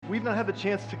we've not had the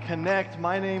chance to connect.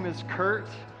 My name is Kurt,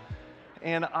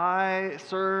 and I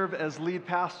serve as lead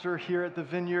pastor here at the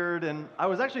Vineyard. And I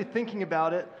was actually thinking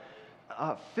about it.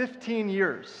 15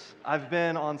 years I've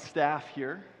been on staff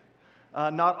here.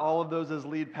 Not all of those as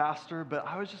lead pastor, but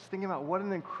I was just thinking about what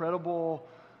an incredible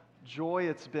joy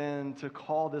it's been to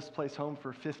call this place home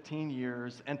for 15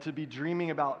 years and to be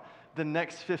dreaming about the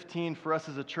next 15 for us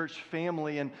as a church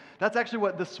family. And that's actually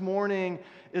what this morning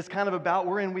is kind of about.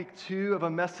 We're in week 2 of a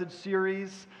message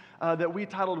series that we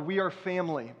titled We Are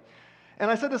Family.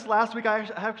 And I said this last week, I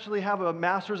actually have a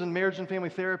master's in marriage and family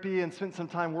therapy and spent some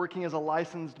time working as a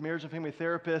licensed marriage and family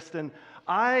therapist. And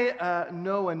I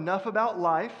know enough about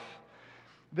life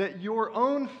that your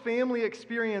own family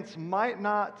experience might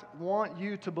not want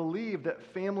you to believe that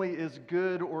family is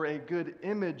good or a good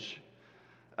image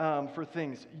for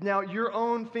things. Now, your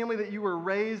own family that you were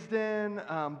raised in,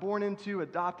 born into,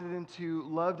 adopted into,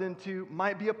 loved into,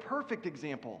 might be a perfect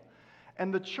example.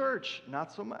 And the church,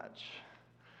 not so much.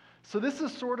 So this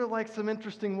is sort of like some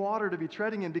interesting water to be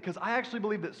treading in, because I actually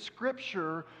believe that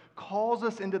Scripture calls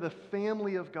us into the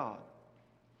family of God,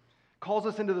 calls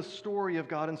us into the story of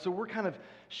God. And so we're kind of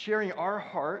sharing our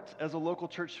heart as a local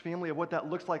church family of what that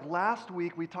looks like. Last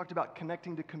week, we talked about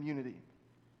connecting to community.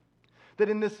 That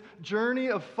in this journey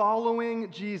of following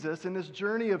Jesus, in this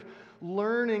journey of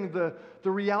learning the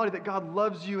reality that God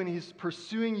loves you and He's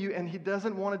pursuing you, and He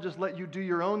doesn't want to just let you do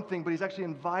your own thing, but He's actually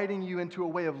inviting you into a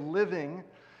way of living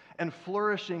and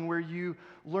flourishing where you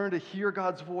learn to hear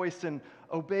God's voice and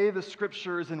obey the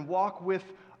Scriptures and walk with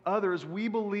others. We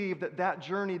believe that that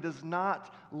journey does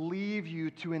not leave you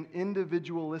to an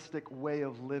individualistic way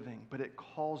of living, but it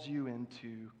calls you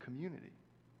into community,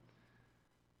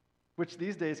 which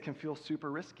these days can feel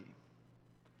super risky.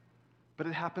 But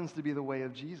it happens to be the way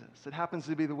of Jesus. It happens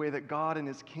to be the way that God and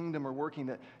His kingdom are working,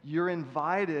 that you're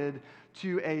invited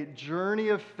to a journey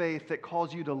of faith that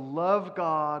calls you to love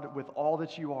God with all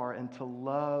that you are and to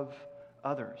love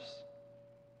others.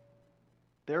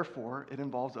 Therefore, it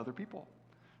involves other people.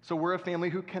 So we're a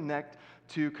family who connect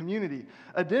to community.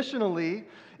 Additionally,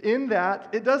 in that,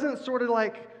 it doesn't sort of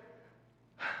like,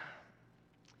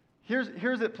 here's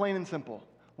it plain and simple.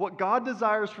 What God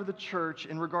desires for the church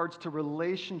in regards to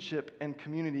relationship and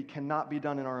community cannot be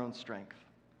done in our own strength.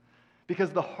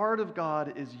 Because the heart of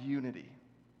God is unity.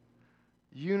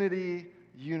 Unity,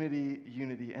 unity,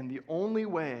 unity. And the only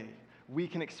way we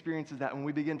can experience is that when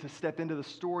we begin to step into the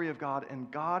story of God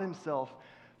and God Himself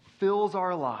fills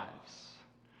our lives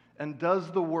and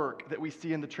does the work that we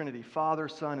see in the Trinity, Father,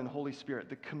 Son, and Holy Spirit.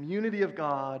 The community of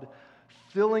God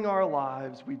filling our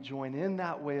lives, we join in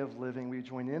that way of living, we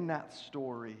join in that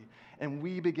story, and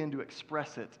we begin to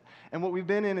express it. And what we've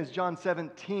been in is John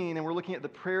 17, and we're looking at the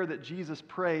prayer that Jesus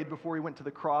prayed before He went to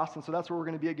the cross, and so that's where we're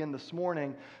going to be again this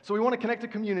morning. So we want to connect to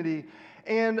community,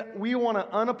 and we want to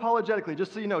unapologetically,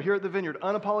 just so you know, here at the Vineyard,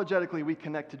 unapologetically, we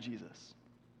connect to Jesus.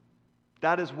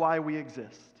 That is why we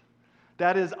exist.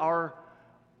 That is our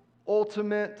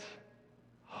ultimate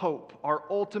hope, our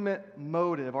ultimate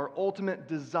motive, our ultimate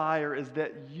desire is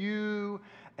that you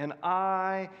and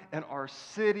I and our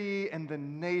city and the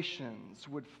nations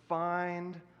would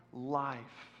find life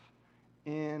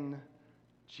in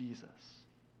Jesus.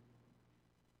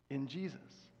 In Jesus.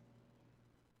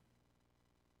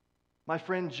 My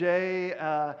friend Jay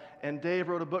and Dave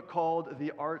wrote a book called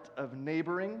The Art of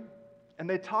Neighboring, and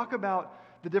they talk about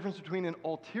the difference between an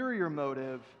ulterior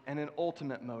motive and an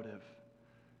ultimate motive.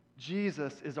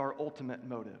 Jesus is our ultimate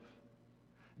motive.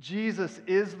 Jesus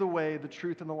is the way, the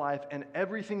truth, and the life, and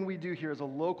everything we do here as a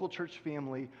local church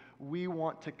family, we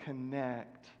want to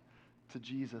connect to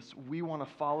Jesus. We want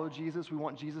to follow Jesus. We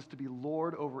want Jesus to be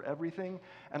Lord over everything,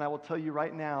 and I will tell you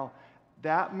right now,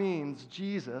 that means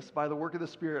Jesus, by the work of the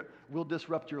Spirit, will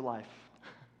disrupt your life.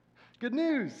 Good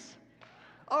news.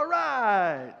 All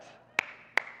right.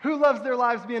 Who loves their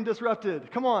lives being disrupted?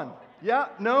 Come on. Yeah?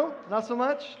 No? Not so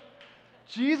much?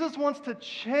 Jesus wants to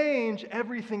change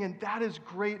everything, and that is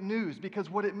great news, because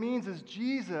what it means is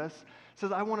Jesus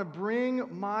says, I want to bring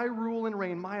my rule and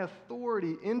reign, my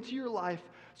authority into your life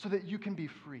so that you can be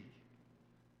free,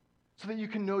 so that you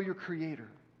can know your Creator,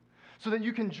 so that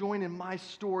you can join in my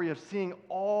story of seeing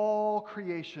all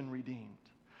creation redeemed.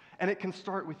 And it can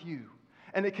start with you,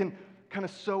 and it can kind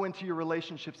of sow into your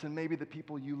relationships and maybe the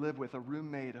people you live with, a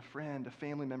roommate, a friend, a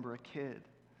family member, a kid.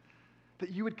 That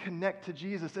you would connect to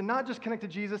Jesus, and not just connect to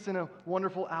Jesus in a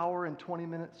wonderful hour and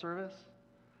 20-minute service.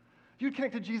 You'd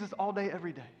connect to Jesus all day,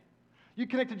 every day. You'd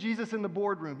connect to Jesus in the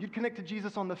boardroom. You'd connect to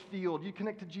Jesus on the field. You'd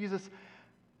connect to Jesus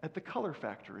at the color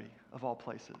factory, of all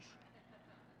places.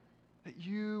 That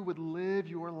you would live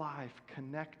your life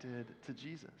connected to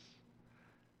Jesus.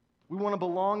 We want to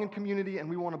belong in community, and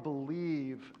we want to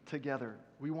believe together.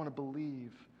 We want to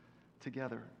believe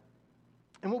together.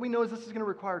 And what we know is this is going to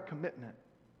require commitment.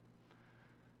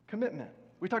 Commitment.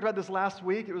 We talked about this last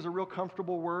week. It was a real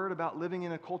comfortable word about living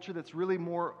in a culture that's really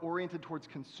more oriented towards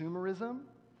consumerism,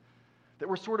 that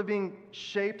we're sort of being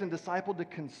shaped and discipled to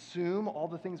consume all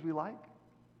the things we like.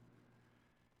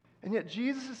 And yet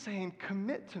Jesus is saying,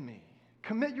 commit to me.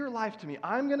 Commit your life to me.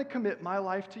 I'm going to commit my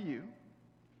life to you.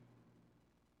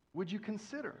 Would you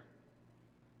consider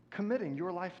committing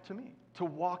your life to me, to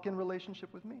walk in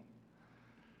relationship with me?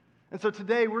 And so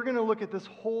today we're going to look at this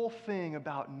whole thing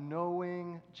about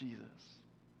knowing Jesus.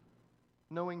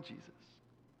 Knowing Jesus.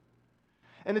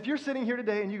 And if you're sitting here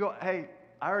today and you go, hey,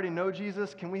 I already know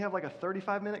Jesus, can we have like a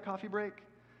 35-minute coffee break?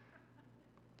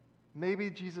 Maybe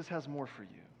Jesus has more for you.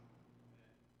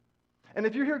 And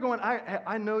if you're here going,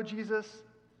 I know Jesus,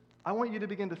 I want you to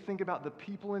begin to think about the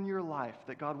people in your life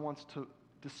that God wants to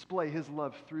display his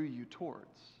love through you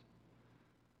towards.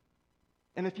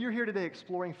 And if you're here today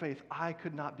exploring faith, I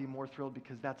could not be more thrilled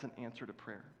because that's an answer to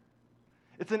prayer.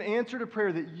 It's an answer to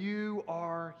prayer that you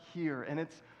are here. And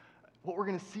it's what we're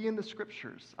going to see in the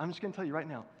scriptures. I'm just going to tell you right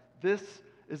now, this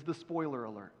is the spoiler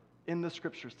alert in the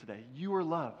scriptures today. You are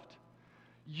loved.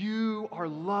 You are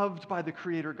loved by the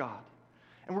Creator God.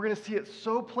 And we're going to see it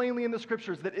so plainly in the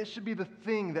scriptures that it should be the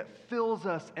thing that fills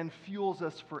us and fuels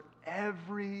us for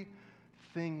everything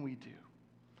we do.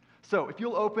 So if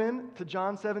you'll open to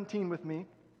John 17 with me,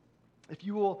 if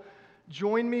you will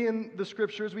join me in the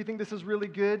scriptures, we think this is really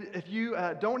good. If you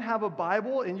don't have a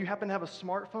Bible and you happen to have a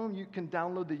smartphone, you can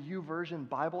download the YouVersion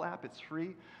Bible app. It's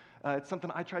free. It's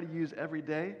something I try to use every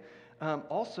day.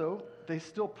 Also, they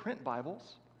still print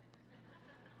Bibles.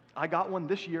 I got one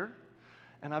this year,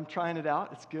 and I'm trying it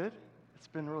out. It's good. It's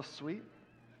been real sweet.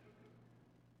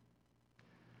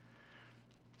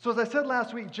 So as I said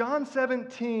last week, John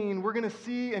 17, we're going to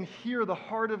see and hear the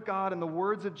heart of God and the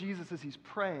words of Jesus as he's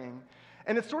praying.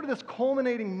 And it's sort of this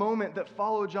culminating moment that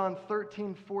followed John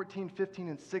 13, 14, 15,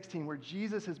 and 16, where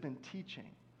Jesus has been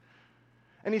teaching.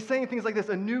 And he's saying things like this,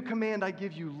 a new command I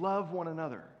give you, love one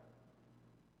another.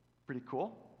 Pretty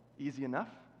cool. Easy enough.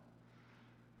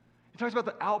 He talks about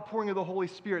the outpouring of the Holy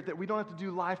Spirit, that we don't have to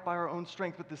do life by our own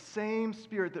strength, but the same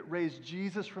Spirit that raised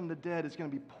Jesus from the dead is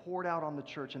going to be poured out on the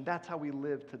church, and that's how we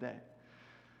live today.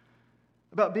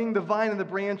 About being the vine and the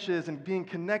branches and being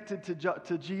connected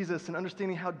to Jesus and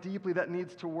understanding how deeply that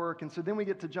needs to work. And so then we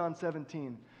get to John 17.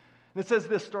 And it says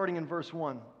this starting in verse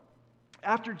 1.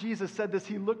 After Jesus said this,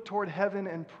 he looked toward heaven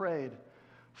and prayed,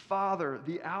 Father,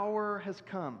 the hour has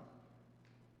come.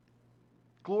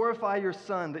 Glorify your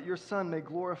Son, that your Son may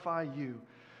glorify you.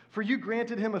 For you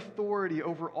granted him authority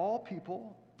over all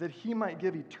people, that he might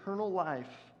give eternal life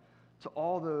to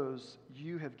all those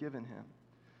you have given him.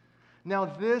 Now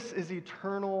this is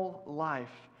eternal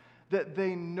life, that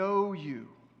they know you,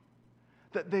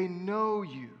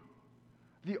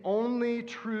 the only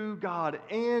true God,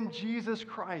 and Jesus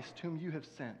Christ, whom you have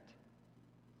sent.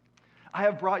 I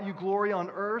have brought you glory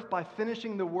on earth by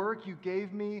finishing the work you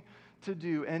gave me to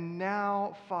do. And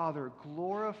now, Father,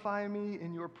 glorify me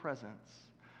in your presence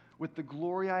with the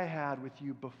glory I had with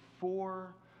you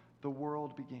before the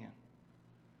world began.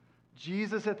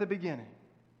 Jesus at the beginning,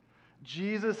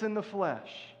 Jesus in the flesh,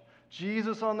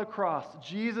 Jesus on the cross,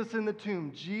 Jesus in the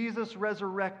tomb, Jesus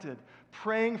resurrected,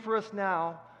 praying for us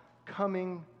now,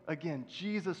 coming again.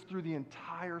 Jesus through the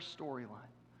entire storyline.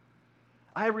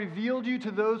 I have revealed you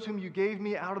to those whom you gave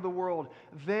me out of the world.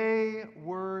 They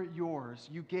were yours.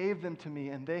 You gave them to me,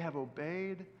 and they have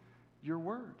obeyed your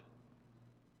word.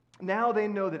 Now they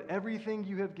know that everything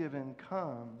you have given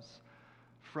comes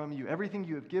from you. Everything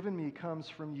you have given me comes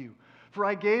from you. For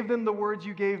I gave them the words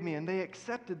you gave me, and they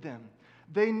accepted them.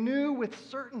 They knew with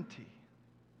certainty.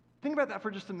 Think about that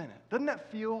for just a minute. Doesn't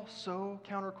that feel so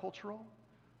countercultural?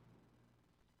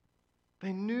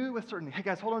 They knew with certainty. Hey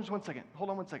guys, hold on just 1 second. Hold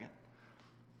on 1 second.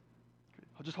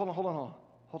 Just hold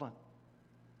on.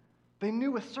 They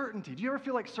knew with certainty. Do you ever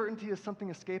feel like certainty is something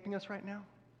escaping us right now?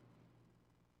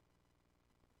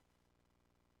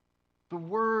 The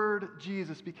Word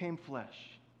Jesus became flesh.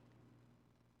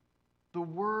 The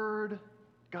Word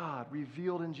God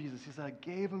revealed in Jesus. He said, I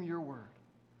gave them your word.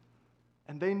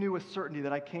 And they knew with certainty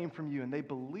that I came from you, and they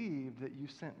believed that you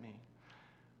sent me.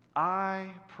 I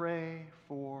pray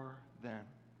for them.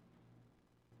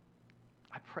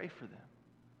 I pray for them.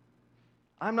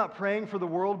 I'm not praying for the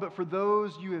world, but for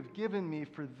those you have given me,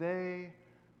 for they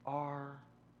are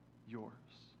yours.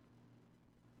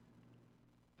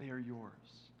 They are yours.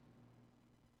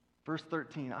 Verse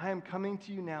 13, I am coming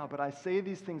to you now, but I say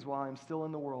these things while I am still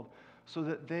in the world, so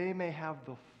that they may have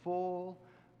the full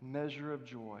measure of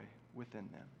joy within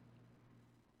them.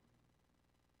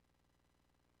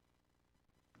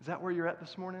 Is that where you're at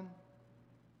this morning?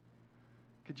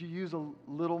 Could you use a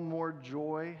little more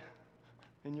joy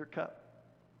in your cup?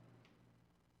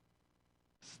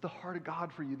 This is the heart of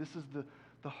God for you. This is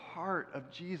the heart of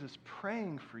Jesus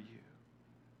praying for you.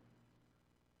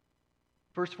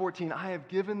 Verse 14, I have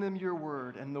given them your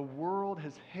word, and the world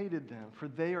has hated them, for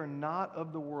they are not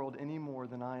of the world any more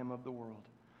than I am of the world.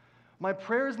 My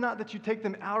prayer is not that you take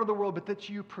them out of the world, but that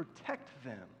you protect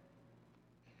them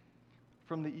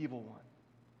from the evil one.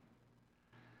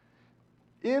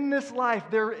 In this life,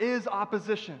 there is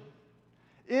opposition.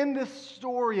 In this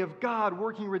story of God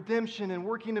working redemption and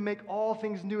working to make all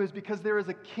things new is because there is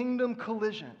a kingdom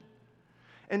collision.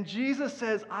 And Jesus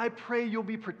says, I pray you'll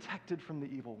be protected from the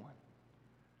evil one.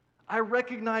 I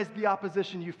recognize the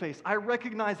opposition you face. I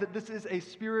recognize that this is a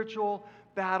spiritual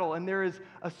battle and there is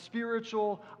a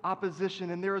spiritual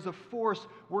opposition and there is a force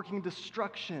working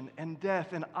destruction and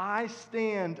death. And I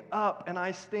stand up and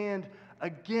I stand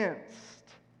against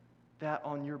that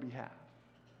on your behalf.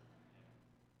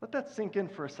 Let that sink in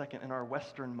for a second in our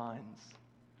Western minds.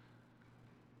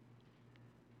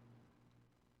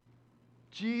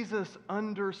 Jesus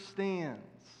understands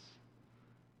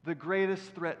the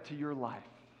greatest threat to your life.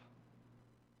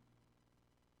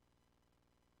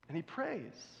 And he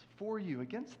prays for you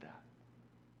against that.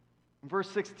 In verse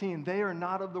 16, they are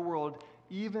not of the world,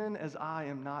 even as I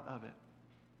am not of it.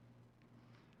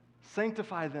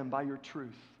 Sanctify them by your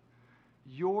truth.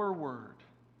 Your word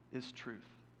is truth.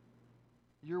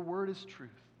 Your word is truth.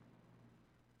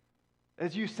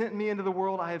 As you sent me into the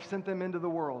world, I have sent them into the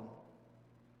world.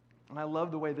 And I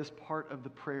love the way this part of the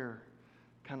prayer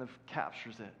kind of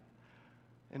captures it.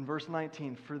 In verse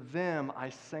 19, for them I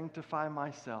sanctify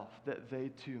myself, that they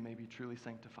too may be truly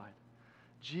sanctified.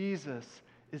 Jesus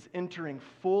is entering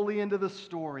fully into the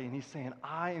story, and he's saying,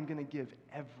 I am going to give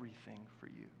everything for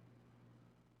you.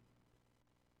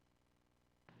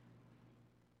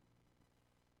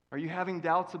 Are you having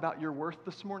doubts about your worth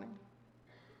this morning?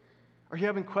 Are you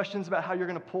having questions about how you're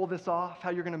going to pull this off, how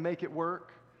you're going to make it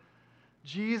work?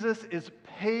 Jesus is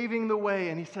paving the way,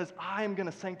 and he says, I am going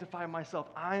to sanctify myself.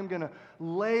 I am going to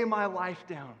lay my life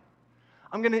down.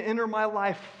 I'm going to enter my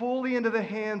life fully into the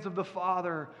hands of the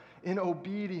Father in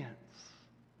obedience,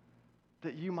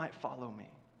 that you might follow me.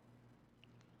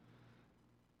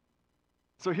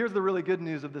 So here's the really good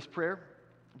news of this prayer.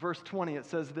 Verse 20, it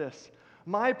says this,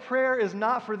 my prayer is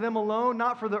not for them alone,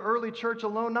 not for the early church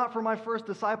alone, not for my first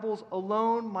disciples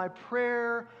alone. My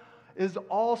prayer is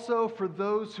also for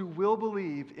those who will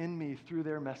believe in me through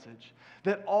their message,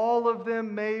 that all of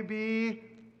them may be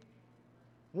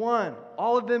one.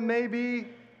 All of them may be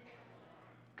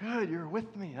good. You're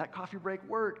with me. That coffee break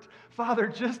worked. Father,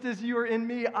 just as you are in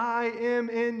me, I am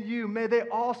in you. May they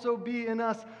also be in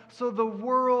us, so the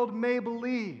world may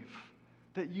believe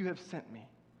that you have sent me.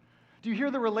 Do you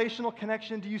hear the relational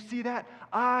connection? Do you see that?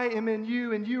 I am in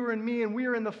you, and you are in me, and we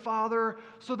are in the Father,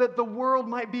 so that the world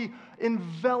might be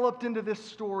enveloped into this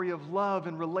story of love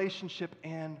and relationship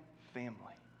and family.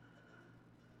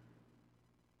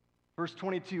 Verse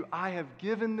 22, I have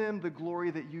given them the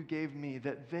glory that you gave me,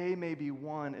 that they may be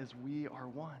one as we are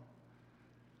one.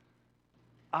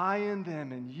 I in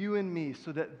them, and you in me,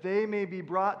 so that they may be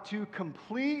brought to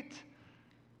complete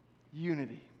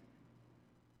unity.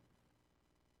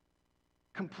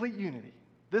 Complete unity.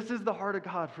 This is the heart of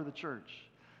God for the church.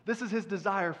 This is his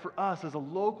desire for us as a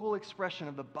local expression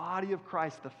of the body of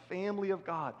Christ, the family of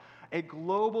God, a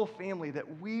global family,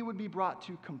 that we would be brought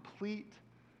to complete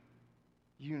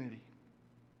unity.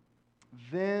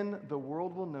 Then the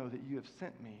world will know that you have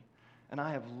sent me, and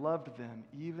I have loved them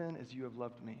even as you have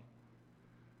loved me.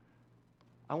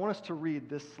 I want us to read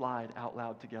this slide out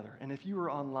loud together. And if you are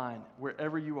online,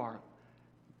 wherever you are,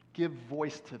 give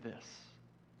voice to this.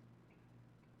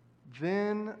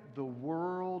 Then the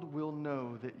world will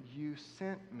know that you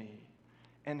sent me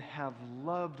and have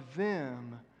loved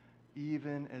them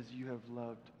even as you have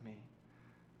loved me.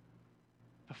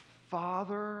 The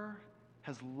Father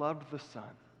has loved the Son.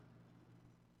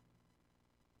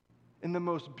 In the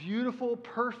most beautiful,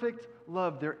 perfect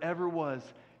love there ever was,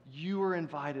 you are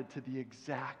invited to the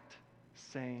exact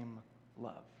same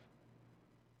love.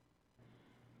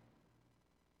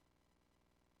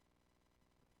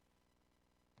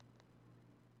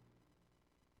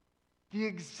 The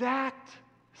exact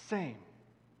same.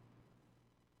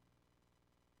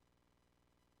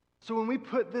 So when we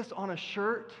put this on a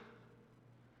shirt,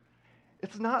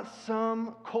 it's not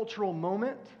some cultural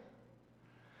moment.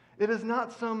 It is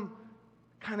not some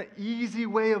kind of easy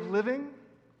way of living.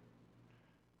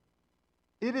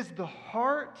 It is the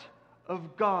heart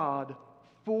of God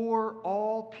for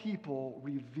all people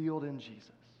revealed in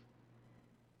Jesus.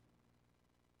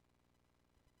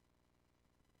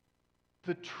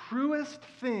 The truest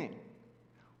thing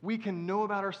we can know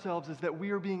about ourselves is that we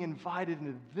are being invited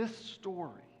into this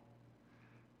story.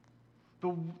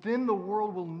 Then the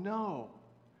world will know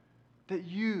that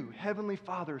you, Heavenly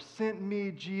Father, sent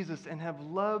me, Jesus, and have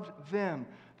loved them,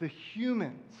 the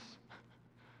humans,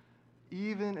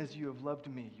 even as you have loved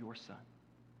me, your Son.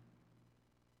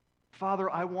 Father,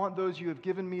 I want those you have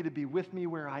given me to be with me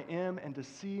where I am and to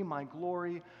see my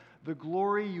glory, the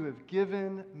glory you have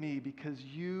given me because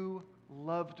you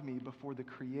loved me before the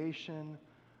creation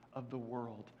of the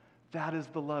world. That is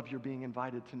the love you're being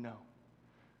invited to know.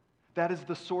 That is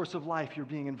the source of life you're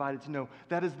being invited to know.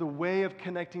 That is the way of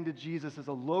connecting to Jesus as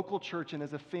a local church and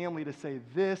as a family to say,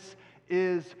 this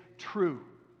is true.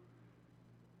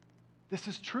 This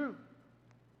is true.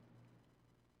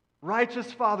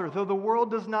 Righteous Father, though the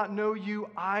world does not know you,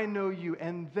 I know you,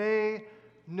 and they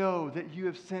know that you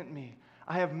have sent me.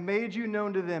 I have made you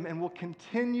known to them and will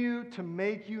continue to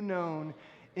make you known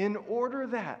in order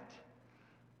that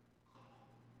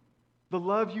the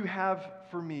love you have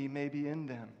for me may be in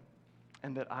them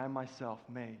and that I myself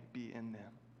may be in them.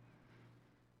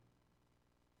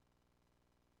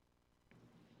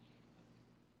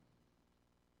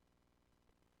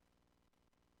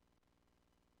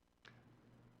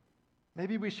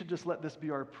 Maybe we should just let this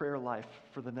be our prayer life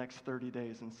for the next 30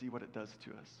 days and see what it does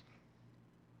to us.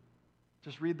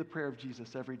 Just read the prayer of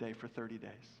Jesus every day for 30 days.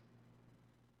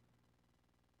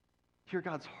 Hear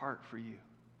God's heart for you.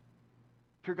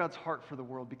 Hear God's heart for the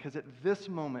world, because at this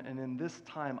moment and in this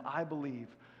time, I believe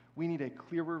we need a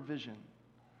clearer vision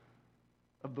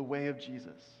of the way of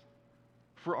Jesus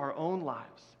for our own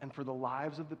lives and for the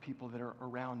lives of the people that are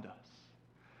around us.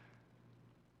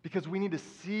 Because we need to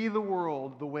see the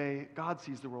world the way God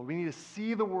sees the world. We need to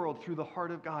see the world through the heart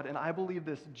of God. And I believe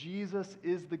this: Jesus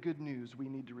is the good news we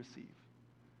need to receive.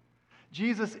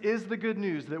 Jesus is the good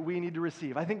news that we need to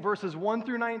receive. I think verses 1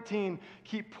 through 19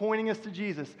 keep pointing us to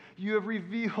Jesus. You have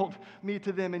revealed me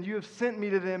to them, and you have sent me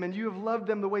to them, and you have loved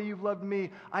them the way you've loved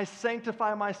me. I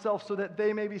sanctify myself so that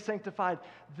they may be sanctified.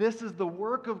 This is the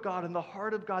work of God and the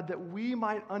heart of God, that we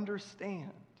might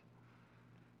understand.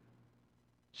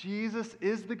 Jesus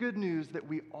is the good news that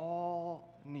we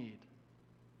all need.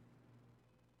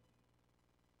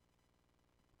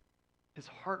 His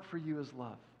heart for you is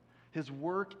love. His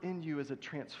work in you is a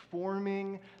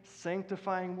transforming,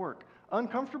 sanctifying work.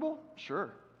 Uncomfortable?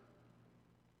 Sure.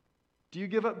 Do you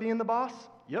give up being the boss?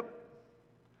 Yep.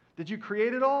 Did you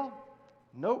create it all?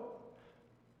 Nope.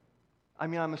 I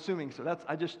mean, I'm assuming so.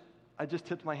 I just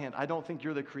tipped my hand. I don't think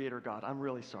you're the creator, God. I'm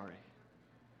really sorry.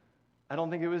 I don't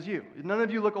think it was you. None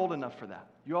of you look old enough for that.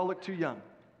 You all look too young.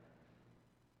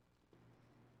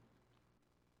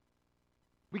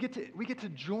 We get to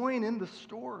join in the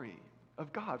story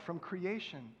of God from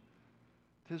creation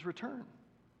to his return.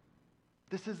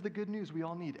 This is the good news we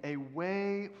all need, a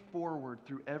way forward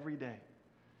through every day.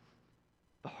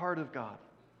 The heart of God,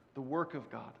 the work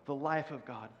of God, the life of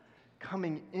God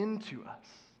coming into us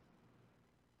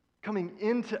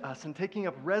and taking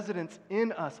up residence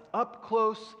in us, up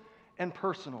close and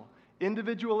personal.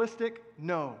 Individualistic?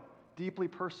 No. Deeply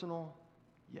personal?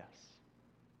 Yes.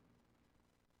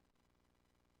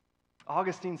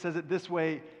 Augustine says it this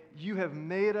way: you have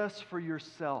made us for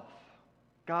yourself.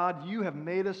 God, you have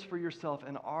made us for yourself,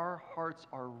 and our hearts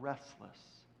are restless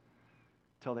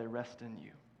till they rest in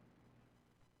you.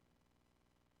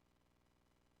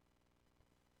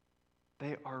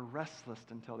 They are restless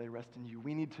until they rest in you.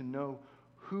 We need to know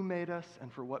who made us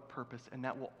and for what purpose, and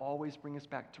that will always bring us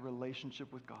back to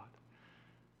relationship with God.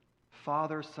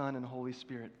 Father, Son, and Holy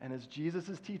Spirit. And as Jesus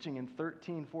is teaching in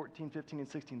 13, 14, 15, and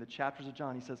 16, the chapters of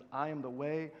John, he says, I am the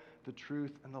way, the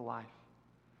truth, and the life.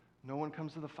 No one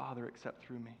comes to the Father except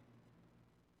through me.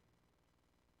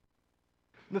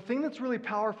 The thing that's really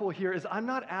powerful here is I'm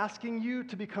not asking you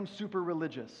to become super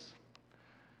religious.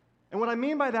 And what I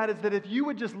mean by that is that if you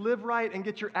would just live right and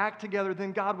get your act together,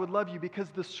 then God would love you, because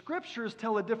the scriptures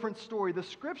tell a different story. The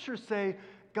scriptures say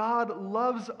God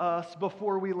loves us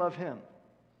before we love him.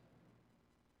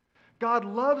 God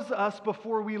loves us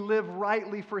before we live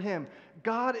rightly for him.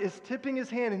 God is tipping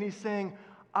his hand and he's saying,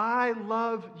 I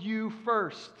love you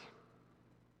first.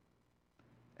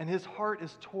 And his heart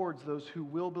is towards those who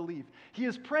will believe. He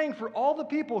is praying for all the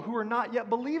people who are not yet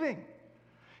believing.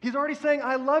 He's already saying,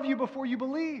 I love you before you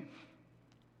believe.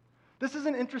 This is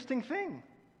an interesting thing.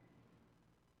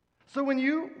 So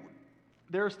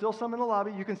there are still some in the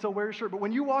lobby, you can still wear your shirt, but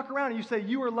when you walk around and you say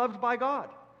you are loved by God,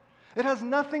 it has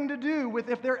nothing to do with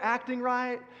if they're acting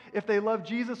right, if they love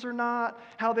Jesus or not,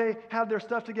 how they have their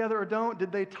stuff together or don't,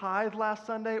 did they tithe last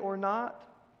Sunday or not.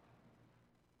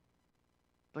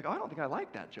 Like, oh, I don't think I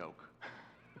like that joke.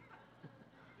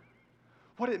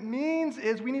 What it means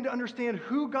is we need to understand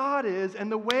who God is,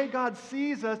 and the way God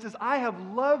sees us is, I have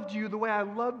loved you the way I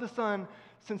loved the Son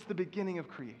since the beginning of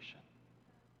creation.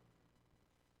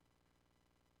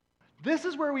 This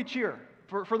is where we cheer,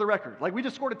 for the record. Like, we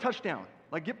just scored a touchdown.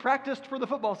 Like, get practiced for the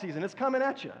football season. It's coming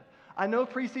at you. I know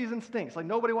preseason stinks. Like,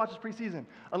 nobody watches preseason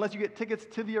unless you get tickets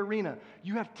to the arena.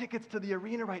 You have tickets to the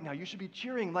arena right now. You should be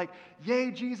cheering like, yay,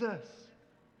 Jesus.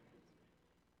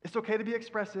 It's okay to be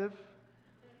expressive.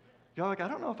 You're like, I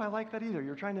don't know if I like that either.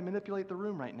 You're trying to manipulate the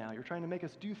room right now. You're trying to make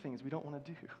us do things we don't want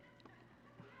to do.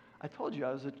 I told you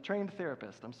I was a trained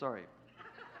therapist. I'm sorry.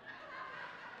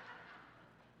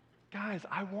 Guys,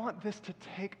 I want this to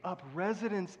take up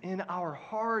residence in our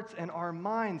hearts and our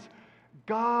minds.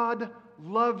 God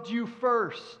loved you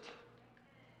first.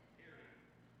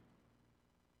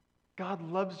 God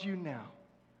loves you now.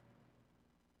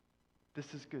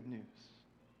 This is good news.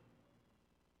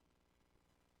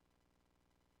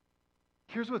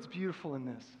 Here's what's beautiful in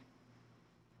this.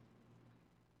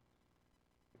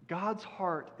 God's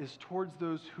heart is towards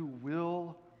those who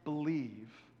will believe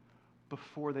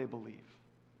before they believe.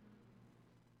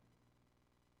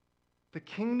 The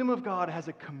kingdom of God has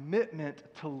a commitment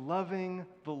to loving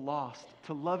the lost,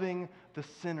 to loving the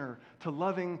sinner, to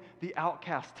loving the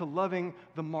outcast, to loving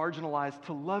the marginalized,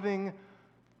 to loving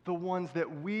the ones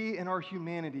that we in our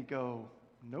humanity go,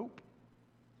 nope,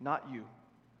 not you.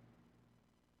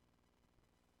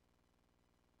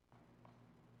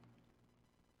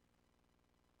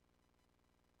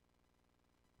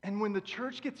 And when the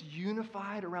church gets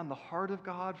unified around the heart of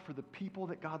God for the people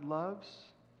that God loves,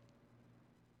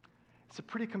 it's a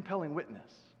pretty compelling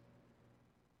witness.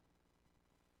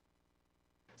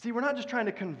 See, we're not just trying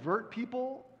to convert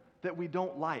people that we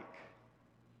don't like.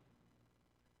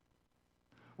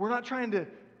 We're not trying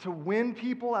to win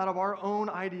people out of our own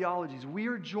ideologies. We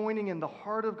are joining in the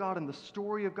heart of God and the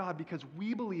story of God because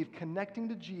we believe connecting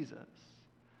to Jesus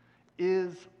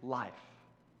is life.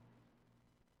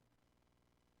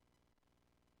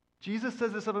 Jesus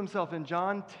says this of himself in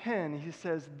John 10. He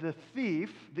says, the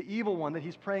thief, the evil one that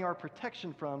he's praying our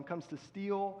protection from, comes to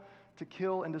steal, to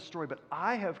kill, and destroy. But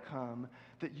I have come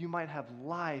that you might have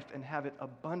life and have it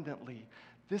abundantly.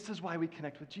 This is why we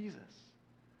connect with Jesus.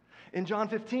 In John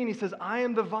 15, he says, I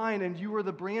am the vine and you are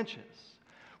the branches.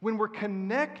 When we're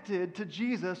connected to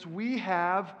Jesus, we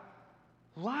have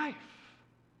life.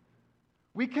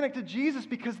 We connect to Jesus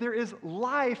because there is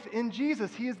life in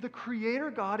Jesus. He is the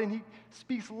creator God, and he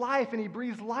speaks life, and he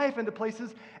breathes life into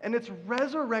places, and it's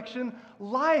resurrection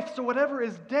life. So whatever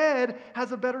is dead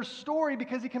has a better story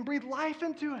because he can breathe life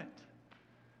into it.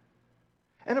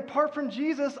 And apart from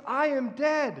Jesus, I am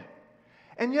dead,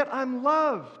 and yet I'm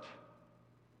loved.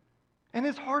 And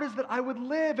his heart is that I would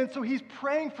live, and so he's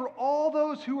praying for all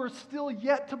those who are still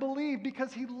yet to believe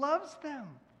because he loves them.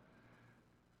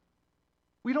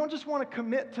 We don't just want to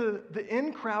commit to the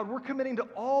in crowd, we're committing to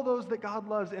all those that God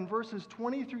loves. And verses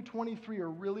 20 through 23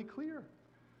 are really clear.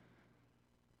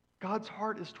 God's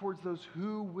heart is towards those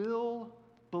who will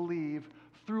believe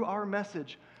through our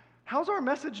message. How's our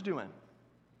message doing?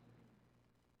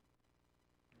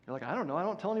 You're like, I don't know, I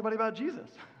don't tell anybody about Jesus.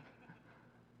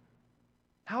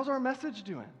 How's our message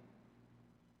doing?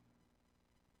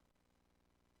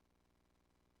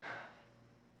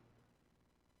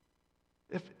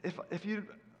 If you,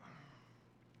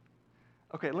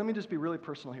 okay, let me just be really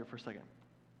personal here for a second.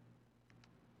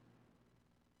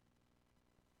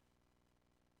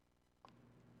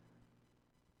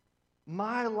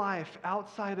 My life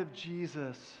outside of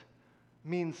Jesus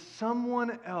means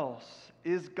someone else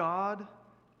is God,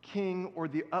 king, or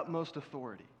the utmost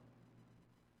authority.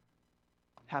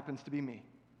 Happens to be me.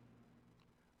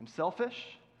 I'm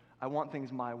selfish. I want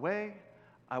things my way.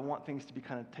 I want things to be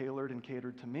kind of tailored and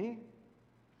catered to me.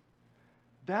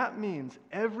 That means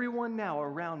everyone now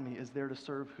around me is there to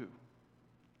serve who?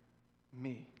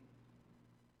 Me.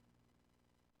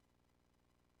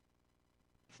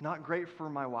 It's not great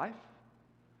for my wife.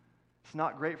 It's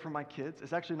not great for my kids.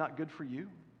 It's actually not good for you.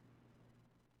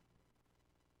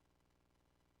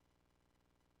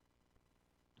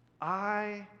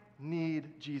 I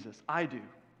need Jesus. I do.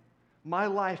 My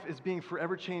life is being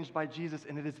forever changed by Jesus,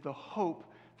 and it is the hope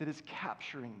that is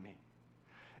capturing me.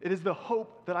 It is the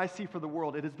hope that I see for the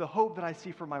world. It is the hope that I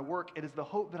see for my work. It is the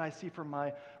hope that I see for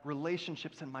my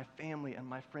relationships and my family and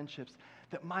my friendships,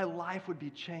 that my life would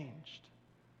be changed.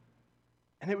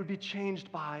 And it would be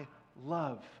changed by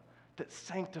love that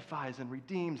sanctifies and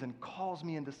redeems and calls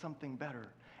me into something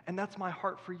better. And that's my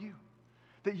heart for you,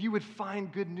 that you would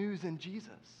find good news in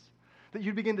Jesus, that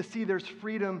you'd begin to see there's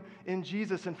freedom in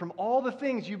Jesus, and from all the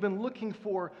things you've been looking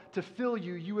for to fill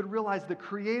you, you would realize the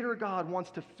Creator God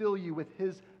wants to fill you with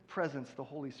His presence, the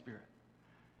Holy Spirit.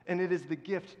 And it is the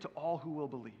gift to all who will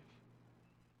believe.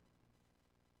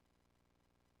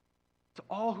 To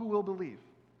all who will believe.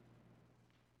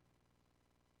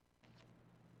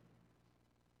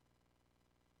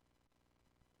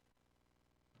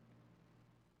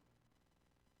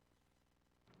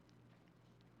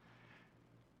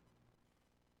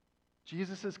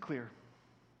 Jesus is clear.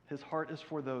 His heart is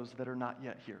for those that are not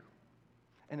yet here.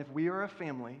 And if we are a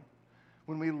family,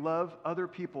 when we love other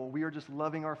people, we are just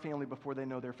loving our family before they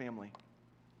know their family.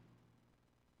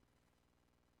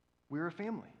 We're a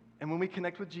family. And when we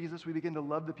connect with Jesus, we begin to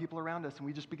love the people around us, and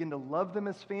we just begin to love them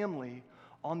as family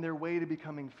on their way to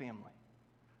becoming family.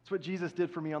 That's what Jesus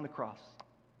did for me on the cross.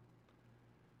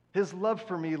 His love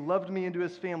for me loved me into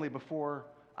his family before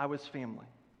I was family.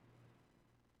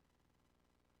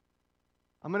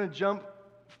 I'm going to jump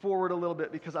forward a little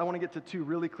bit because I want to get to two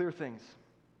really clear things.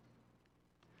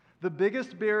 The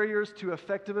biggest barriers to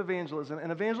effective evangelism,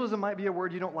 and evangelism might be a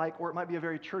word you don't like, or it might be a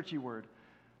very churchy word.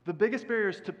 The biggest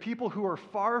barriers to people who are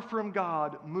far from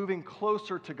God moving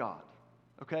closer to God,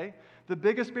 okay? The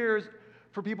biggest barriers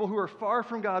for people who are far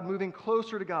from God moving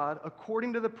closer to God,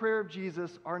 according to the prayer of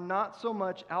Jesus, are not so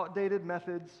much outdated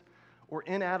methods or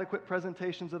inadequate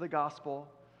presentations of the gospel,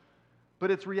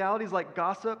 but it's realities like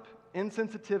gossip,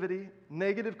 insensitivity,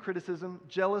 negative criticism,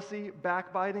 jealousy,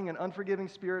 backbiting, an unforgiving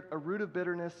spirit, a root of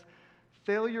bitterness,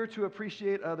 failure to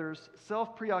appreciate others,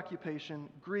 self-preoccupation,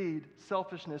 greed,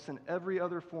 selfishness, and every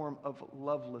other form of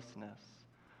lovelessness,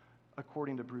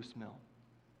 according to Bruce Mill.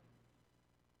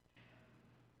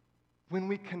 When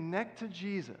we connect to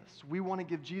Jesus, we want to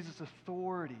give Jesus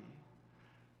authority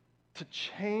to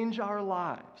change our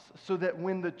lives so that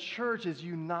when the church is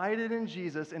united in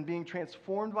Jesus and being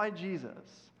transformed by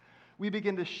Jesus, we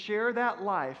begin to share that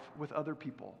life with other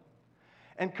people.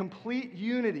 And complete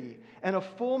unity and a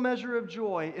full measure of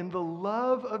joy in the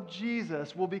love of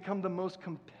Jesus will become the most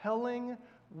compelling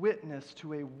witness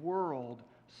to a world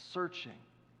searching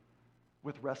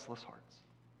with restless hearts.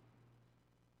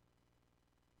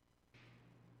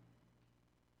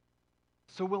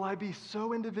 So will I be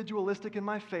so individualistic in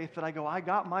my faith that I go, I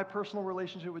got my personal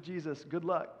relationship with Jesus, good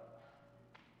luck?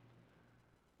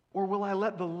 Or will I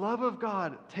let the love of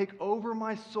God take over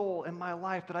my soul and my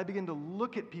life that I begin to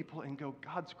look at people and go,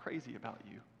 God's crazy about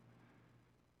you.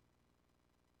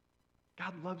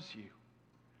 God loves you.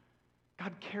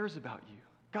 God cares about you.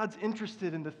 God's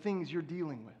interested in the things you're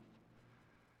dealing with.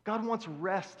 God wants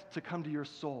rest to come to your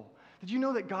soul. Did you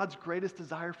know that God's greatest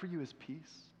desire for you is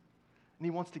peace? And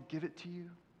he wants to give it to you?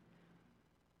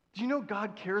 Do you know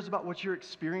God cares about what you're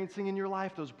experiencing in your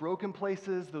life, those broken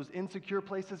places, those insecure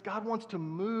places? God wants to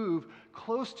move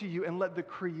close to you and let the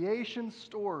creation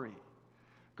story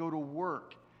go to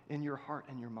work in your heart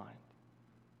and your mind.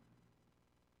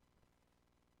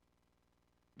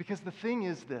 Because the thing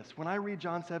is this, when I read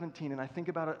John 17 and I think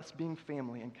about us being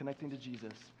family and connecting to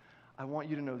Jesus, I want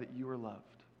you to know that you are loved.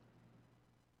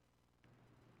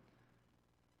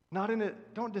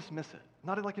 Don't dismiss it.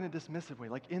 Not like in a dismissive way.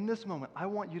 Like in this moment, I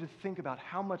want you to think about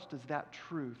how much does that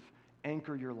truth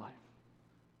anchor your life?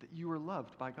 That you are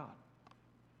loved by God.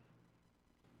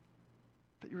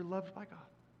 That you're loved by God.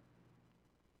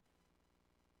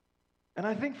 And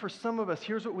I think for some of us,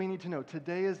 here's what we need to know.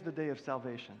 Today is the day of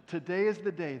salvation. Today is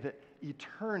the day that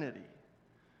eternity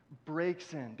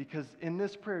breaks in. Because in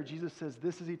this prayer, Jesus says,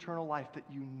 this is eternal life, that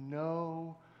you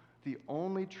know the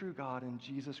only true God in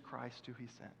Jesus Christ who he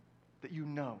sent. That you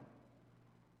know.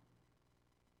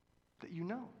 That you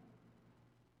know.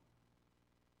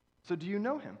 So do you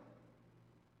know him?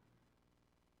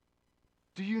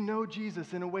 Do you know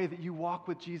Jesus in a way that you walk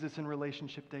with Jesus in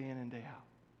relationship day in and day out?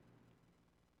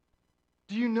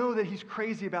 Do you know that he's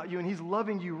crazy about you and he's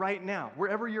loving you right now,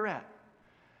 wherever you're at?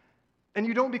 And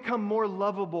you don't become more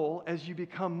lovable as you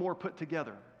become more put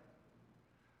together.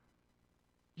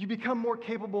 You become more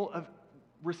capable of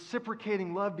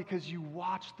reciprocating love because you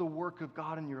watch the work of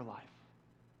God in your life.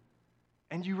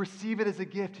 And you receive it as a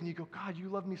gift and you go, God, you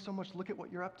love me so much. Look at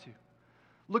what you're up to.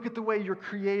 Look at the way you're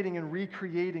creating and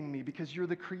recreating me because you're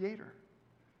the creator.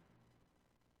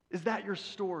 Is that your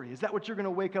story? Is that what you're going to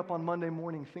wake up on Monday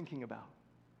morning thinking about?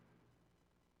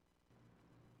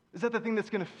 Is that the thing that's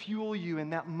going to fuel you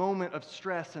in that moment of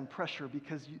stress and pressure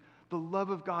because the love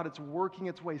of God, it's working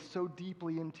its way so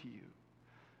deeply into you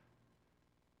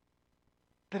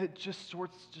that it just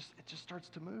starts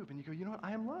to move and you go, you know what,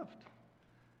 I am loved.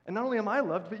 And not only am I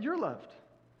loved, but you're loved.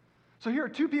 So here are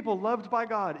two people loved by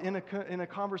God in a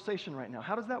conversation right now.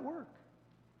 How does that work?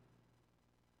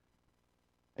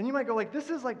 And you might go like, this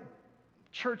is like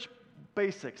church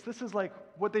basics. This is like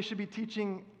what they should be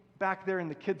teaching back there in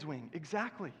the kids' wing.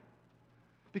 Exactly.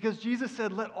 Because Jesus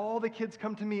said, let all the kids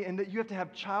come to me, and that you have to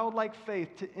have childlike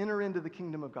faith to enter into the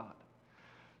kingdom of God.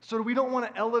 So we don't want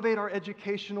to elevate our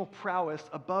educational prowess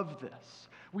above this.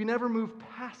 We never move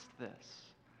past this.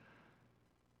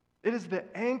 It is the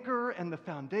anchor and the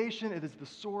foundation. It is the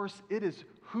source. It is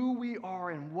who we are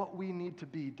and what we need to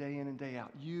be day in and day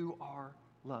out. You are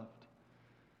loved.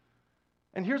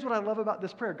 And here's what I love about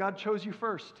this prayer. God chose you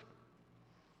first.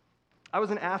 I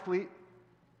was an athlete,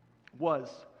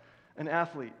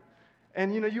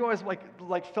 And you always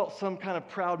like felt some kind of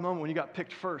proud moment when you got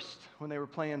picked first, when they were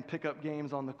playing pickup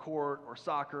games on the court or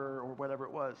soccer or whatever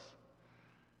it was.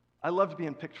 I loved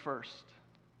being picked first.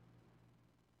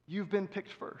 You've been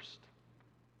picked first.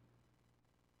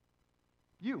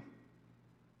 You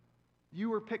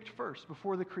were picked first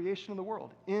before the creation of the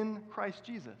world in Christ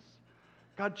Jesus.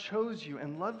 God chose you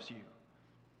and loves you.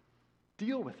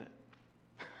 Deal with it.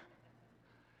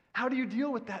 How do you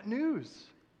deal with that news?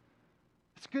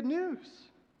 It's good news.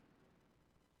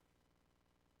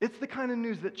 It's the kind of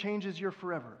news that changes your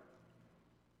forever.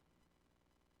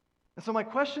 And so my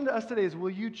question to us today is, will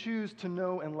you choose to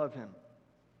know and love him?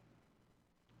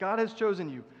 God has chosen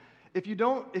you. If you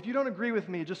don't agree with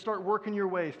me, just start working your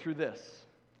way through this.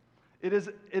 It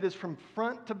is from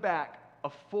front to back a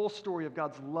full story of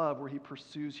God's love where he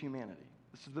pursues humanity.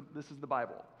 This is the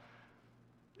Bible.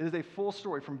 It is a full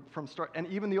story from start, and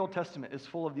even the Old Testament is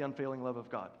full of the unfailing love of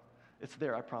God. It's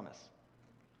there, I promise.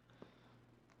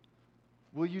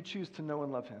 Will you choose to know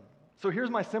and love him? So here's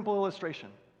my simple illustration,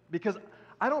 because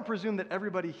I don't presume that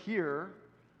everybody here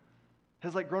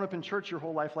has grown up in church your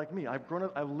whole life like me. I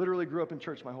literally grew up in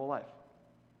church my whole life.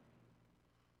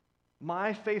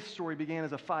 My faith story began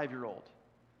as a 5-year-old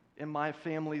in my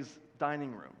family's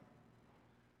dining room.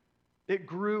 It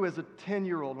grew as a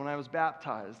 10-year-old when I was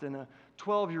baptized, and a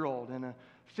 12-year-old, and a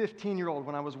 15-year-old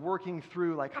when I was working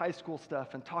through high school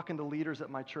stuff and talking to leaders at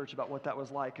my church about what that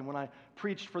was like, and when I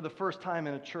preached for the first time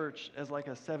in a church as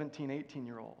a 17,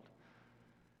 18-year-old.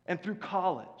 And through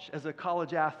college, as a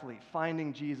college athlete,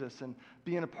 finding Jesus and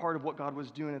being a part of what God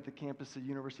was doing at the campus of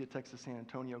University of Texas San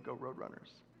Antonio, go Roadrunners.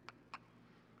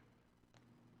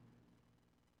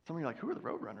 Some of you are like, who are the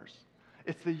Roadrunners?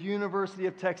 It's the University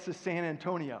of Texas San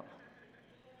Antonio.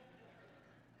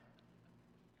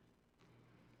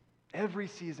 Every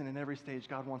season and every stage,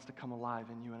 God wants to come alive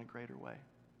in you in a greater way.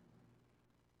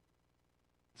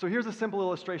 So here's a simple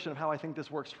illustration of how I think this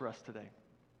works for us today.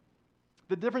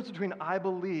 The difference between I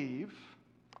believe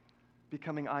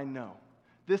becoming I know.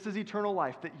 This is eternal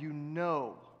life, that you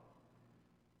know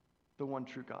the one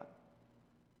true God.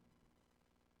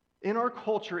 In our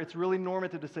culture, it's really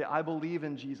normative to say, I believe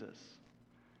in Jesus.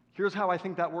 Here's how I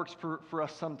think that works for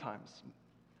us sometimes.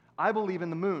 I believe in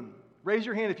the moon. Raise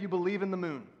your hand if you believe in the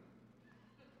moon.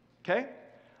 Okay?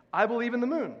 I believe in the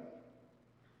moon.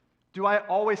 Do I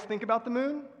always think about the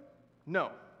moon?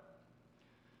 No.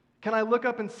 Can I look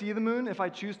up and see the moon if I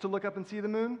choose to look up and see the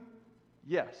moon?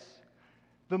 Yes.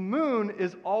 The moon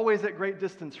is always at great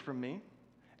distance from me,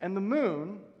 and the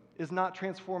moon is not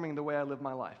transforming the way I live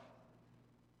my life.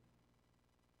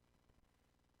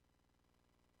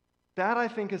 That, I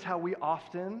think, is how we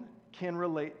often can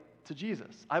relate to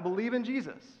Jesus. I believe in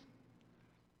Jesus.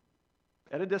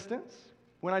 At a distance,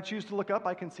 when I choose to look up,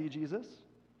 I can see Jesus.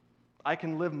 I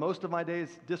can live most of my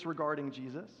days disregarding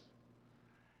Jesus.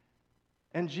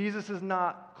 And Jesus is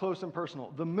not close and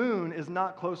personal. The moon is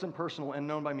not close and personal and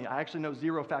known by me. I actually know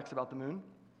 0 facts about the moon.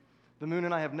 The moon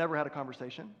and I have never had a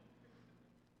conversation.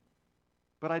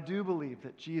 But I do believe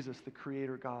that Jesus, the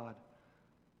Creator God,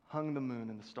 hung the moon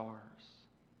and the stars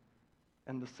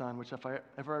and the sun, which if I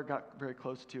ever got very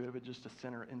close to, it would just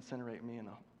incinerate me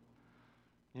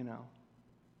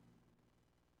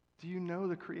Do you know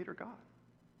the Creator God?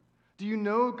 Do you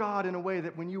know God in a way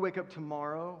that when you wake up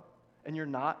tomorrow and you're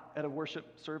not at a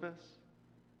worship service,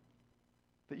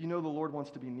 that you know the Lord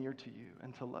wants to be near to you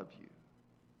and to love you?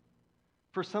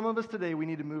 For some of us today, we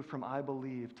need to move from I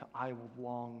believe to I will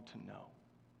long to know.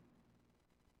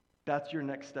 That's your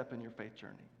next step in your faith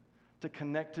journey, to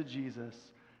connect to Jesus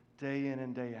day in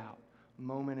and day out,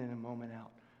 moment in and moment out,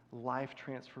 life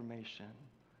transformation,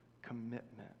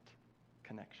 commitment,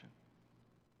 connection.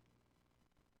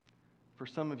 For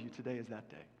some of you, today is that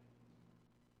day.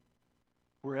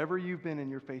 Wherever you've been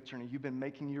in your faith journey, you've been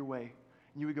making your way,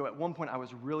 and you would go, at one point, I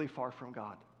was really far from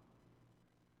God.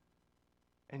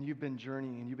 And you've been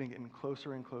journeying, and you've been getting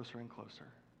closer and closer and closer.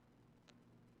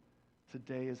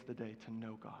 Today is the day to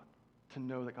know God, to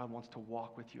know that God wants to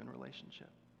walk with you in relationship.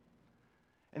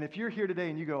 And if you're here today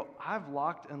and you go, I've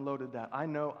locked and loaded that. I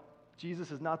know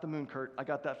Jesus is not the moon, Kurt. I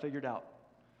got that figured out.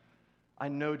 I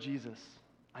know Jesus.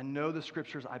 I know the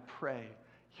scriptures. I pray.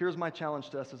 Here's my challenge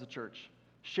to us as a church.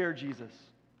 Share Jesus.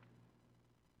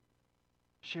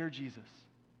 Share Jesus.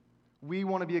 We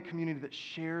want to be a community that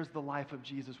shares the life of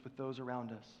Jesus with those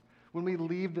around us. When we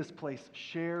leave this place,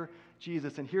 share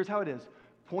Jesus. And here's how it is: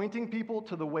 pointing people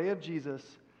to the way of Jesus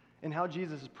and how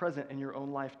Jesus is present in your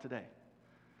own life today.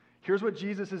 Here's what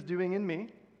Jesus is doing in me,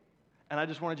 and I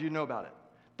just wanted you to know about it.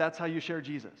 That's how you share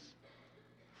Jesus.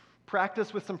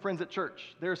 Practice with some friends at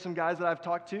church. There are some guys that I've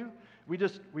talked to.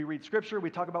 We read scripture, we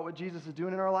talk about what Jesus is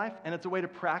doing in our life, and it's a way to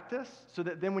practice so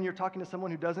that then when you're talking to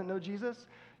someone who doesn't know Jesus,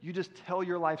 you just tell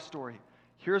your life story.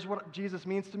 Here's what Jesus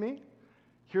means to me.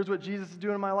 Here's what Jesus is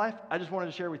doing in my life. I just wanted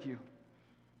to share with you.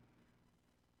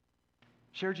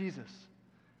 Share Jesus.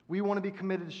 We want to be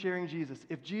committed to sharing Jesus.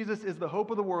 If Jesus is the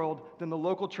hope of the world, then the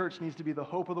local church needs to be the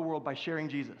hope of the world by sharing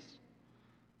Jesus.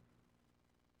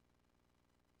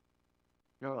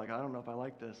 You're like, I don't know if I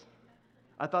like this.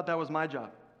 I thought that was my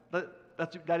job.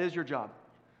 That is your job.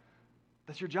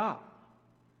 That's your job.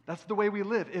 That's the way we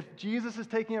live. If Jesus is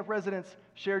taking up residence,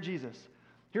 share Jesus.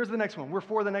 Here's the next one. We're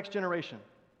for the next generation.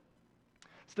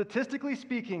 Statistically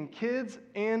speaking, kids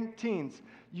and teens,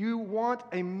 you want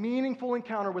a meaningful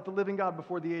encounter with the living God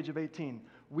before the age of 18.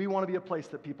 We want to be a place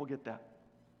that people get that.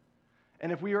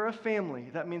 And if we are a family,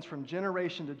 that means from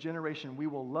generation to generation, we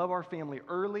will love our family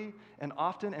early and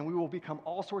often, and we will become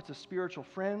all sorts of spiritual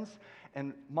friends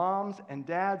and moms and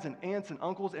dads and aunts and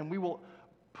uncles, and we will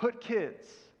put kids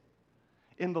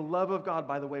in the love of God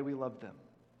by the way we love them.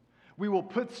 We will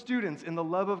put students in the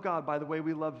love of God by the way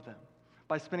we love them,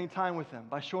 by spending time with them,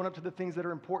 by showing up to the things that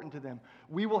are important to them.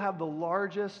 We will have the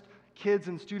largest kids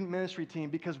and student ministry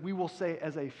team because we will say,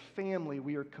 as a family,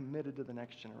 we are committed to the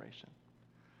next generation.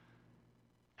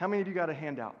 How many of you got a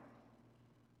handout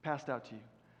passed out to you?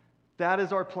 That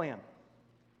is our plan.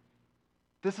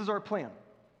 This is our plan.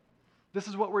 This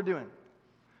is what we're doing.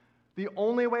 The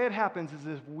only way it happens is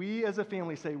if we as a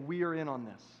family say, we are in on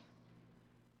this.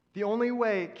 The only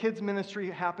way kids ministry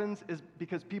happens is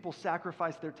because people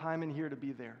sacrifice their time in here to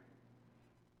be there.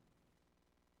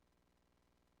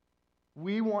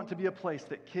 We want to be a place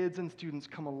that kids and students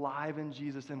come alive in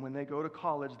Jesus, and when they go to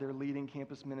college, they're leading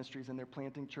campus ministries, and they're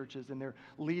planting churches, and they're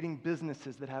leading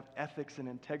businesses that have ethics and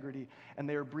integrity, and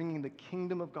they are bringing the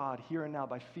kingdom of God here and now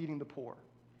by feeding the poor,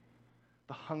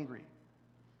 the hungry,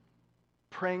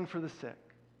 praying for the sick.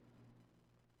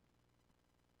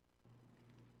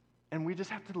 And we just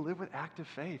have to live with active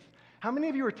faith. How many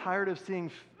of you are tired of seeing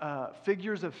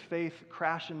figures of faith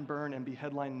crash and burn and be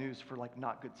headline news for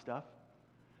not good stuff?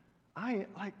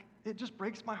 It just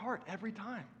breaks my heart every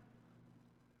time.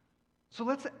 So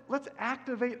let's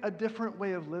activate a different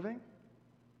way of living.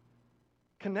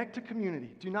 Connect to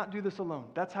community. Do not do this alone.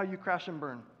 That's how you crash and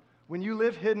burn. When you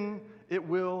live hidden, it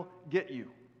will get you.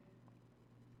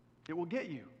 It will get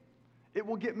you. It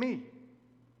will get me.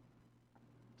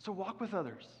 So walk with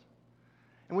others.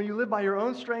 And when you live by your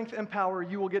own strength and power,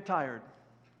 you will get tired.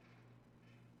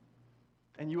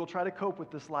 And you will try to cope with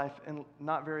this life in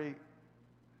not very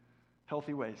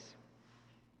healthy ways.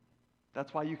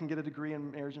 That's why you can get a degree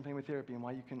in marriage and family therapy, and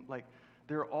why you can,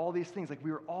 there are all these things.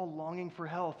 We are all longing for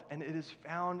health, and it is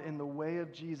found in the way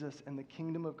of Jesus and the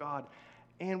kingdom of God.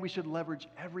 And we should leverage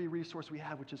every resource we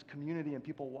have, which is community and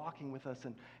people walking with us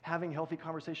and having healthy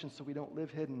conversations so we don't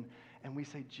live hidden. And we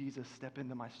say, Jesus, step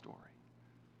into my story.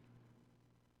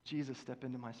 Jesus, step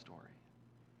into my story.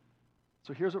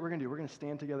 So here's what we're going to do. We're going to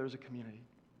stand together as a community.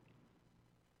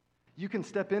 You can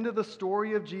step into the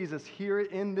story of Jesus here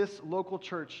in this local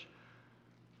church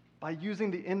by using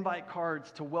the invite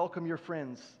cards to welcome your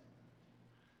friends.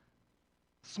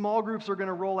 Small groups are going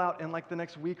to roll out in the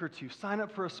next week or two. Sign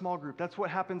up for a small group. That's what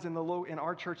happens in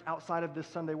our church outside of this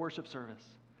Sunday worship service.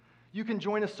 You can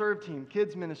join a serve team,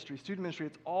 kids ministry, student ministry.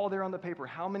 It's all there on the paper.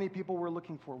 How many people we're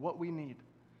looking for, what we need.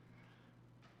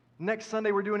 Next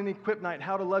Sunday, we're doing an Equip Night,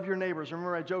 how to love your neighbors.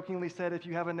 Remember, I jokingly said if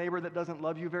you have a neighbor that doesn't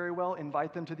love you very well,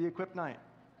 invite them to the Equip Night.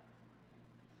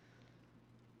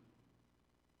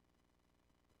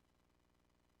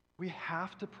 We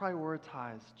have to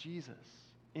prioritize Jesus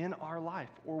in our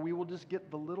life, or we will just get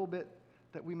the little bit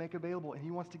that we make available, and he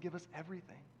wants to give us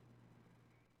everything.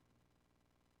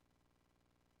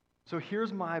 So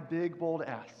here's my big, bold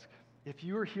ask. If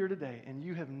you are here today and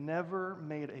you have never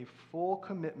made a full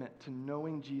commitment to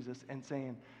knowing Jesus and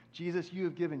saying, Jesus, you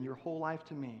have given your whole life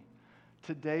to me.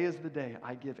 Today is the day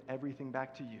I give everything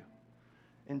back to you.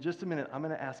 In just a minute, I'm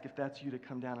going to ask if that's you to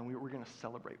come down, and we're going to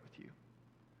celebrate with you.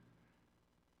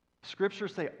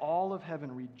 Scriptures say all of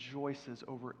heaven rejoices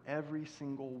over every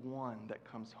single one that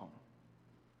comes home.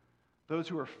 Those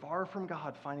who are far from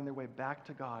God, finding their way back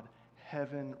to God,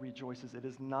 heaven rejoices. It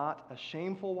is not a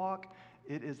shameful walk.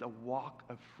 It is a walk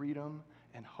of freedom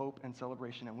and hope and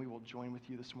celebration, and we will join with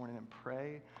you this morning and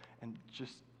pray, and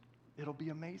just, it'll be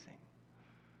amazing.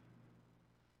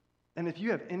 And if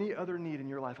you have any other need in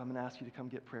your life, I'm going to ask you to come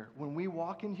get prayer. When we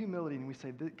walk in humility and we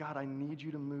say, God, I need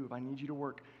you to move, I need you to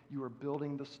work, you are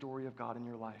building the story of God in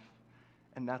your life.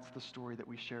 And that's the story that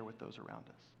we share with those around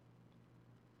us.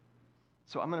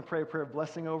 So I'm going to pray a prayer of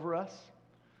blessing over us,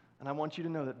 and I want you to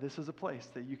know that this is a place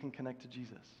that you can connect to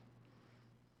Jesus.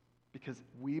 Because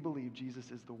we believe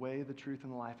Jesus is the way, the truth,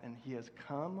 and the life, and he has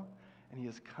come, and he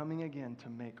is coming again to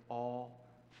make all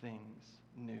things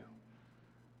new.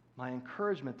 My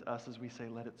encouragement to us as we say,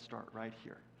 let it start right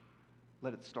here.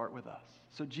 Let it start with us.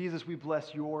 So Jesus, we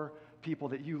bless your people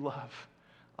that you love.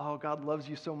 Oh, God loves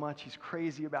you so much. He's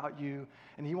crazy about you,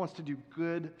 and he wants to do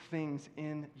good things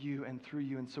in you and through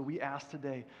you. And so we ask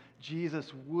today,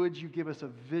 Jesus, would you give us a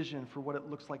vision for what it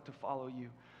looks like to follow you?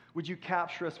 Would you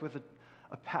capture us with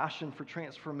a passion for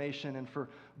transformation and for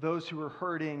those who are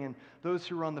hurting and those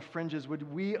who are on the fringes?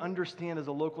 Would we understand as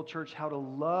a local church how to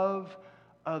love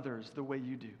others the way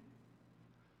you do?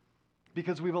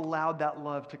 Because we've allowed that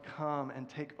love to come and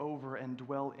take over and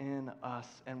dwell in us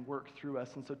and work through us.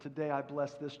 And so today I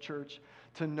bless this church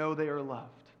to know they are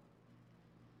loved,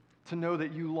 to know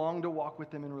that you long to walk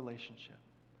with them in relationship.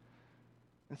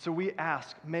 And so we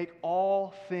ask, make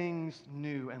all things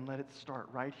new and let it start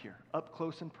right here, up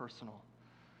close and personal.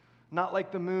 Not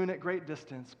like the moon at great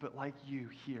distance, but like you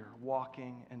here,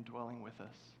 walking and dwelling with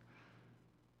us.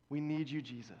 We need you,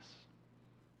 Jesus.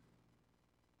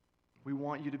 We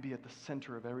want you to be at the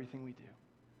center of everything we do.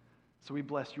 So we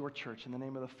bless your church in the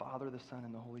name of the Father, the Son,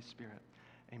 and the Holy Spirit.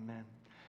 Amen.